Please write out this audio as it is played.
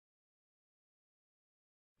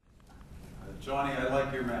Johnny, I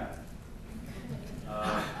like your math.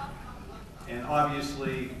 And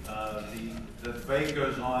obviously, the debate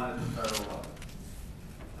goes on at the federal level.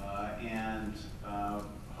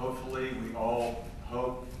 Hopefully, we all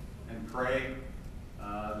hope and pray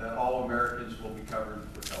that all Americans will be covered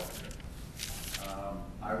with health care.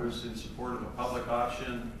 I was in support of a public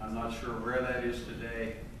option. I'm not sure where that is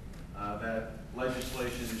today. That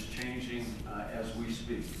legislation is changing as we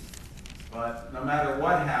speak. But no matter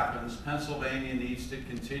what happens, Pennsylvania needs to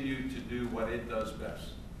continue to do what it does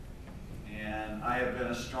best. And I have been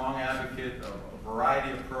a strong advocate of a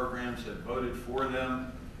variety of programs, have voted for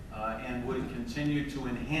them, and would continue to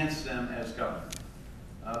enhance them as governor.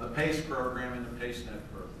 The PACE program and the PACEnet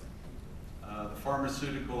program. The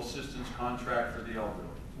pharmaceutical assistance contract for the elderly.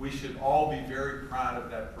 We should all be very proud of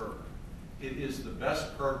that program. It is the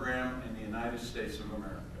best program in the United States of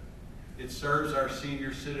America. It serves our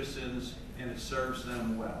senior citizens and it serves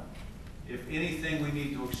them well. If anything, we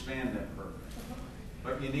need to expand that program.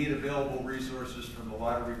 But you need available resources from the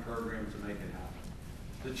lottery program to make it happen.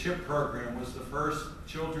 The CHIP program was the first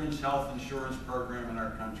children's health insurance program in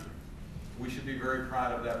our country. We should be very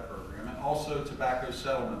proud of that program. And also tobacco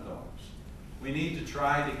settlement dollars. We need to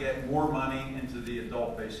try to get more money into the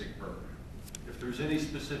adult basic program. If there's any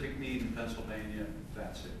specific need in Pennsylvania,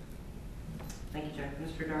 that's it. Thank you, Jack.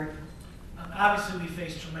 Mr. Dart. Obviously, we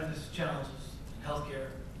face tremendous challenges in healthcare.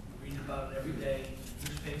 We read about it every day,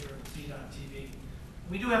 newspaper, see it on TV.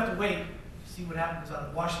 We do have to wait to see what happens out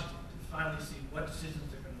of Washington to finally see what decisions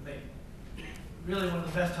they're going to make. Really, one of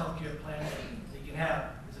the best healthcare plans that you can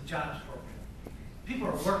have is a jobs program. People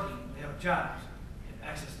are working, they have jobs, and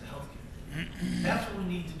access to healthcare. That's what we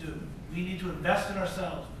need to do. We need to invest in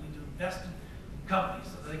ourselves. We need to invest in companies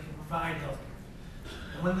so that they can provide healthcare.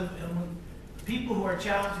 And when the people who are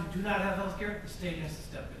challenged who do not have healthcare, the state has to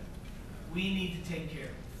step in. We need to take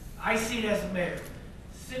care. I see it as a mayor.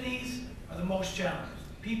 Cities are the most challenged.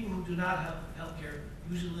 People who do not have healthcare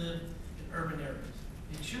usually live in urban areas.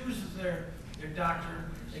 They choose their doctor,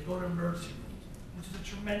 they go to emergency rooms, which is a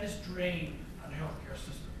tremendous drain on the healthcare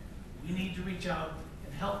system. We need to reach out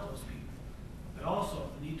and help those people. But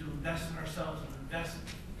also, we need to invest in ourselves and invest in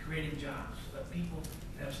creating jobs so that people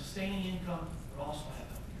can have sustaining income but also have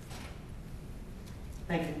healthcare.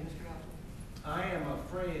 Thank you, Mr. Allen. I am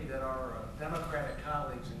afraid that our Democratic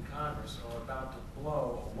colleagues in Congress are about to blow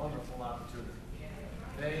a wonderful opportunity.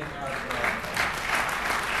 They have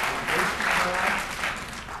wasted time.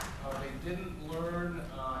 They didn't learn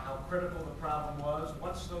how critical the problem was.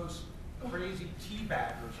 Once those crazy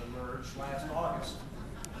tea-baggers emerged last August,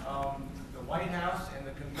 the White House and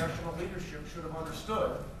the congressional leadership should have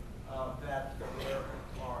understood that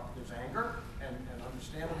there's anger and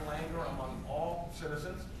understandable anger among all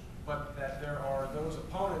citizens, but that there are those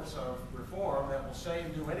opponents of reform that will say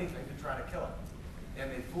and do anything to try to kill it. And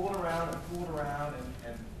they fooled around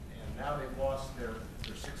and now they've lost their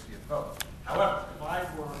 60th vote. However, if I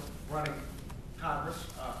were running Congress,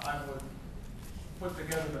 I would put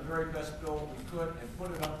together the very best bill we could and put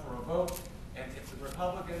it up for a vote. And if the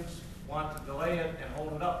Republicans want to delay it and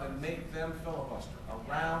hold it up, then make them filibuster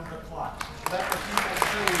around the clock. Let the people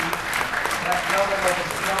see that level of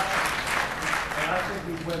obstruction, and I think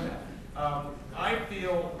we win that. I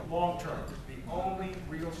feel long-term, the only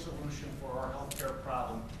real solution for our healthcare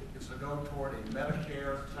problem is to go toward a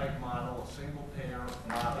Medicare-type model, a single-payer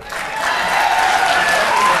model.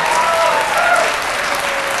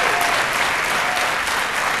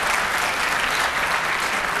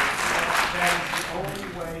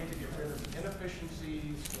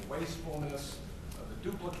 Wastefulness, the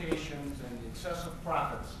duplications, and the excessive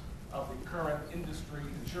profits of the current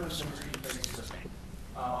insurance industry-based system.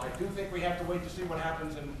 I do think we have to wait to see what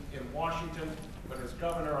happens in Washington, but as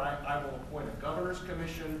governor, I will appoint a governor's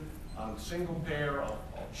commission on single payer. I'll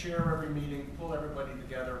chair every meeting, pull everybody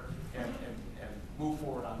together, and move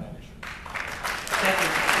forward on that issue. Thank you.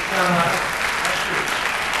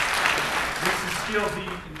 This is still the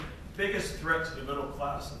biggest threat to the middle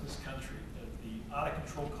class of this country.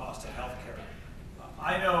 Out-of-control cost of health care.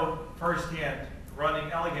 I know firsthand,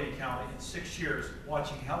 running Allegheny County in 6 years,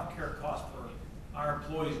 watching health care costs for our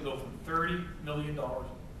employees go from $30 million to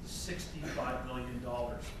 $65 million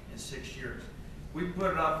in 6 years. We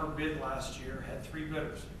put it out for bid last year, had 3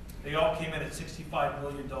 bidders. They all came in at $65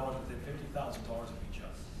 million within $50,000 of each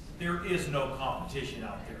other. There is no competition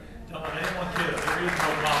out there. Don't let anyone kid us, there is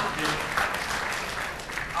no competition.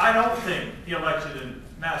 I don't think the election in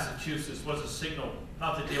Massachusetts was a signal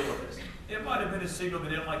not to deal with this. It might have been a signal they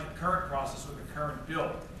didn't like the current process or the current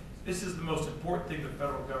bill. This is the most important thing the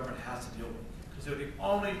federal government has to deal with, because they're the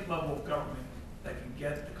only level of government that can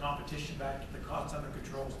get the competition back, get the costs under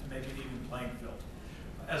control to make it even playing field.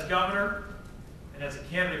 As governor and as a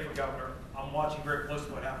candidate for governor, I'm watching very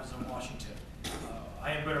closely what happens in Washington.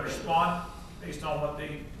 I am going to respond based on what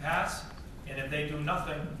they pass, and if they do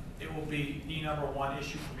nothing, it will be the #1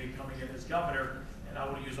 issue for me coming in as governor, and I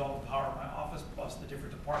will use all the power of my office plus the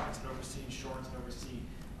different departments that oversee insurance and oversee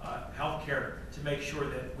healthcare to make sure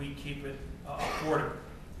that we keep it affordable.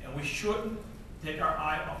 And we shouldn't take our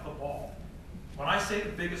eye off the ball. When I say the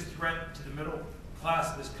biggest threat to the middle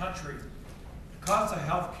class of this country, the cost of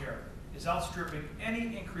healthcare is outstripping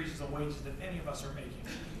any increases in wages that any of us are making.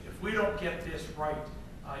 If we don't get this right,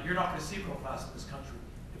 you're not going to see middle class in this country.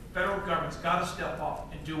 The federal government's got to step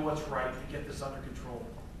up and do what's right to get this under control.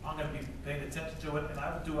 I'm going to be paying attention to it, and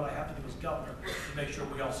I will do what I have to do as governor to make sure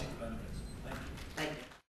we all see the benefits. Thank you. Thank you.